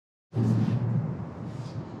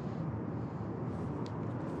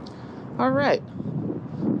All right.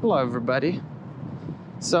 Hello, everybody.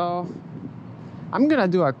 So I'm gonna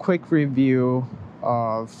do a quick review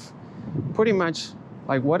of pretty much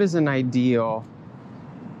like what is an ideal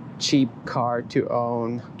cheap car to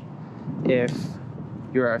own if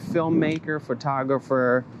you're a filmmaker,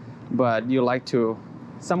 photographer, but you like to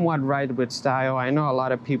somewhat ride with style. I know a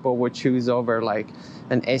lot of people would choose over like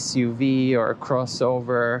an SUV or a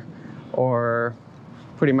crossover or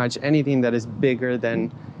pretty much anything that is bigger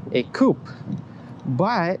than a coupe.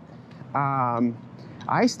 But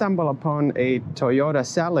I stumbled upon a Toyota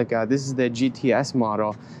Celica. This is the GTS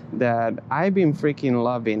model that I've been freaking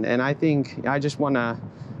loving, and I think I just want to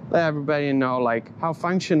let everybody know like how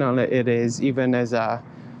functional it is, even as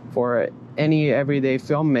for any everyday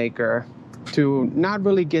filmmaker, to not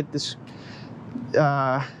really get this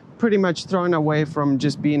pretty much thrown away from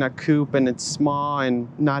just being a coupe and it's small and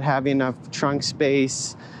not having enough trunk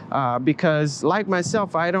space. Because like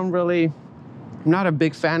myself, I'm not a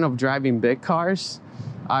big fan of driving big cars.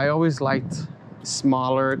 I always liked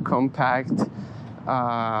smaller, compact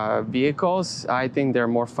vehicles. I think they're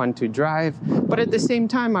more fun to drive. But at the same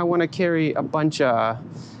time, I want to carry a bunch of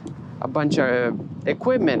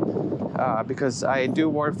equipment because I do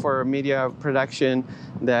work for media production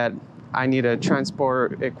that I need to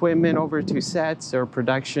transport equipment over to sets or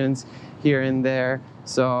productions here and there.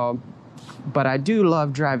 So, but I do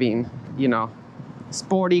love driving, you know,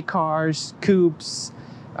 sporty cars, coupes,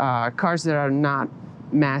 cars that are not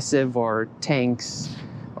massive or tanks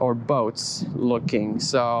or boats looking.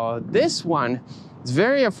 So this one is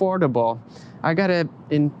very affordable. I got it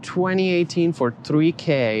in 2018 for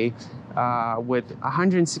 $3K with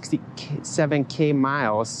 167K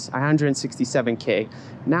miles, 167K.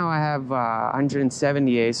 Now I have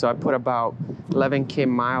 178, so I put about 11K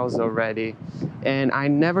miles already. And I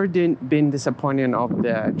never been disappointed of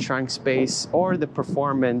the trunk space or the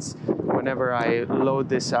performance whenever I load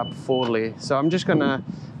this up fully. So I'm just gonna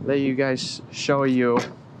let you guys show you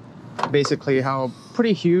basically how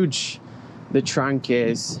pretty huge the trunk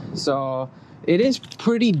is. So it is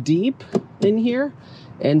pretty deep in here.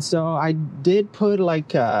 And so I did put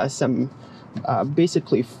like some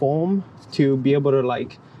basically foam to be able to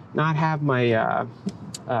like not have my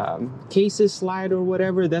cases slide or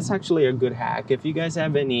whatever. That's actually a good hack. If you guys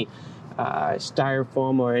have any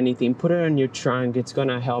styrofoam or anything, put it on your trunk. It's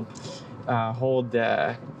gonna help hold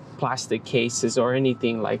the plastic cases or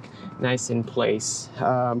anything like nice in place.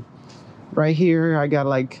 Right here I got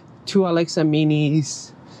like 2 Alexa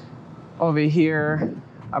minis. Over here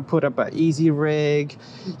I put up an easy rig.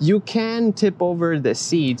 You can tip over the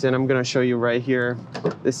seats, and I'm gonna show you right here.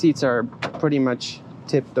 The seats are pretty much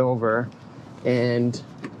tipped over, and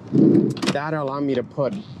that allowed me to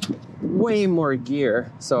put way more gear.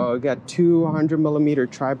 So I got 2 100mm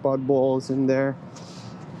tripod bowls in there.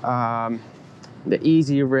 The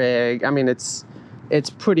easy rig, I mean, it's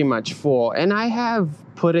pretty much full. And I have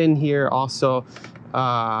put in here also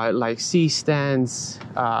like C-stands,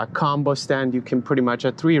 combo stand. You can pretty much,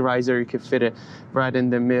 a 3 riser, you can fit it right in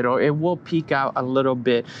the middle. It will peek out a little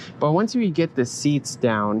bit, but once you get the seats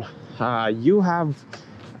down, you have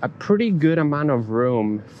a pretty good amount of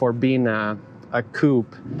room for being a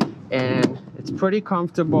coupe, and it's pretty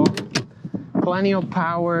comfortable. Plenty of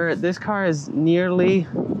power. This car is nearly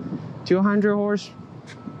 200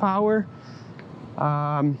 horsepower.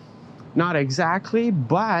 Not exactly,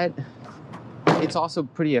 but it's also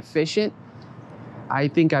pretty efficient. I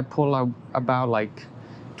think I pull out about like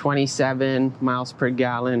 27 miles per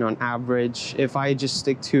gallon on average. If I just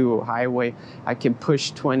stick to highway, I can push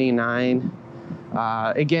 29.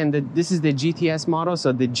 Again, this is the GTS model,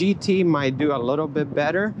 so the GT might do a little bit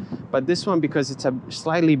better, but this one, because it's a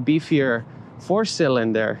slightly beefier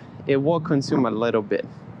 4-cylinder, it will consume a little bit.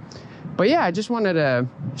 But yeah, I just wanted to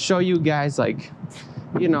show you guys, like,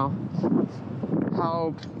 you know,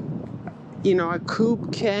 how, you know, a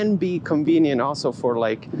coupe can be convenient also for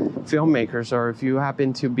like filmmakers, or if you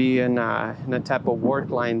happen to be in a type of work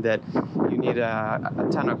line that you need a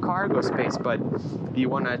ton of cargo space, but you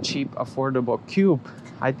want a cheap, affordable coupe.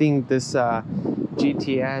 I think this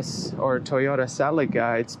GTS or Toyota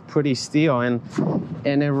Celica, it's pretty steel, and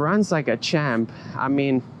it runs like a champ. I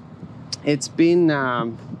mean, it's been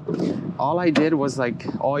all I did was like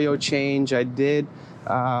oil change. I did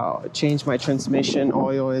change my transmission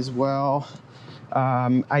oil as well.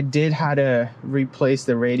 I did have to replace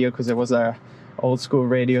the radio because it was a old school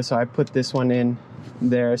radio, so I put this one in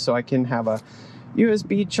there so I can have a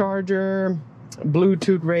USB charger,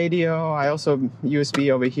 Bluetooth radio. I also USB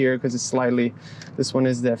over here because it's slightly, this one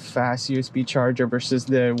is the fast USB charger versus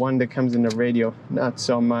the one that comes in the radio, not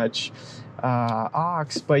so much.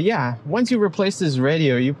 aux. But yeah, once you replace this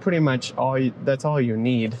radio, you pretty much that's all you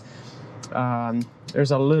need.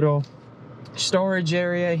 There's a little storage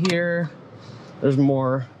area here. There's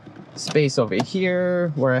more space over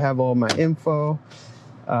here where I have all my info.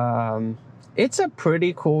 It's a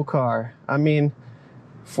pretty cool car. I mean,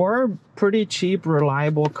 for a pretty cheap,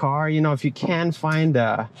 reliable car, you know, if you can find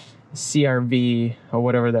a CRV or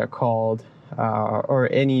whatever they're called, or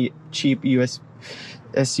any cheap US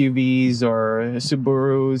SUVs or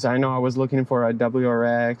Subarus. I know I was looking for a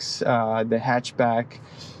WRX, the hatchback,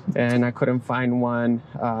 and I couldn't find one.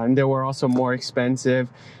 And they were also more expensive.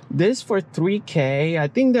 This for $3K, I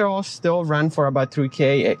think they're all still run for about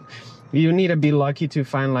 $3K. You need to be lucky to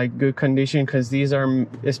find like good condition, because these are,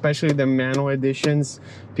 especially the manual editions,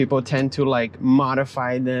 people tend to like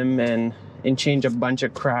modify them and change a bunch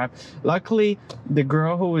of crap. Luckily, the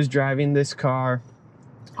girl who was driving this car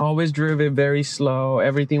always drove it very slow.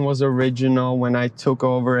 Everything was original when I took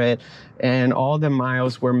over it, and all the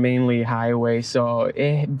miles were mainly highway, so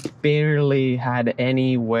it barely had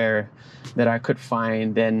anywhere that I could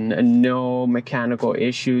find, and no mechanical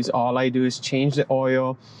issues. All I do is change the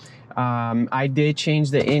oil. I did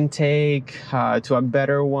change the intake to a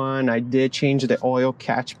better one. I did change the oil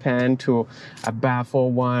catch pan to a baffle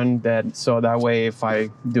one, so that way if I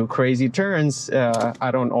do crazy turns,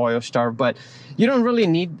 I don't oil starve. But you don't really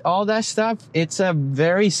need all that stuff. It's a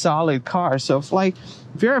very solid car. So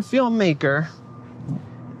if you're a filmmaker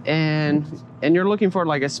and you're looking for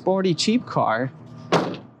like a sporty cheap car,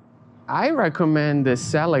 I recommend the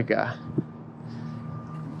Celica.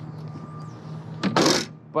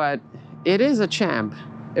 But it is a champ.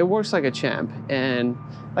 It works like a champ. And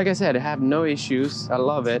like I said, I have no issues. I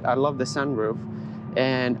love it. I love the sunroof.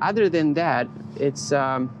 And other than that, it's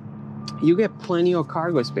you get plenty of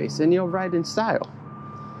cargo space and you'll ride in style.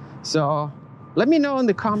 So let me know in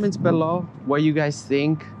the comments below what you guys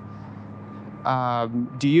think.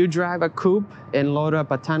 Do you drive a coupe and load up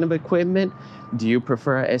a ton of equipment? Do you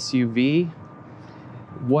prefer a SUV?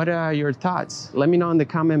 What are your thoughts? Let me know in the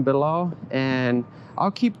comment below, and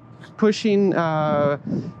I'll keep pushing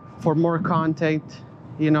for more content,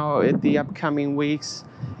 you know, in the upcoming weeks.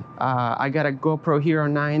 I got a GoPro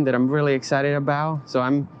Hero9 that I'm really excited about.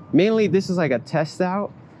 So this is like a test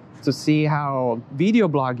out to see how video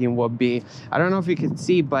blogging will be. I don't know if you can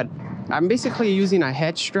see, but I'm basically using a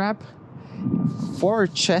head strap for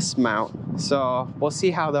chest mount. So we'll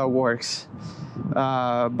see how that works.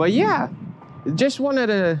 But yeah, just wanted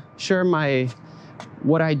to share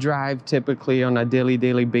what I drive typically on a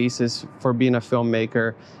daily basis for being a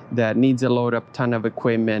filmmaker that needs to load up a ton of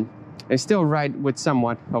equipment and still ride with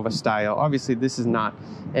somewhat of a style. Obviously, this is not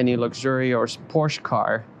any luxury or Porsche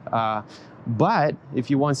car, but if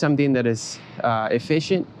you want something that is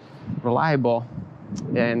efficient, reliable,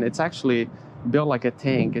 and it's actually built like a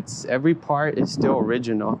tank, every part is still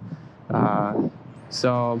original.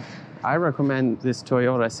 So I recommend this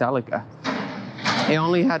Toyota Celica. It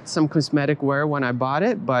only had some cosmetic wear when I bought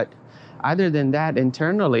it, but other than that,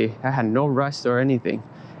 internally, I had no rust or anything.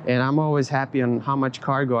 And I'm always happy on how much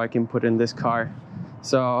cargo I can put in this car.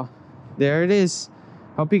 So there it is.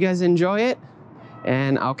 Hope you guys enjoy it,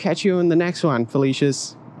 and I'll catch you in the next one,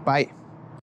 Felicias. Bye.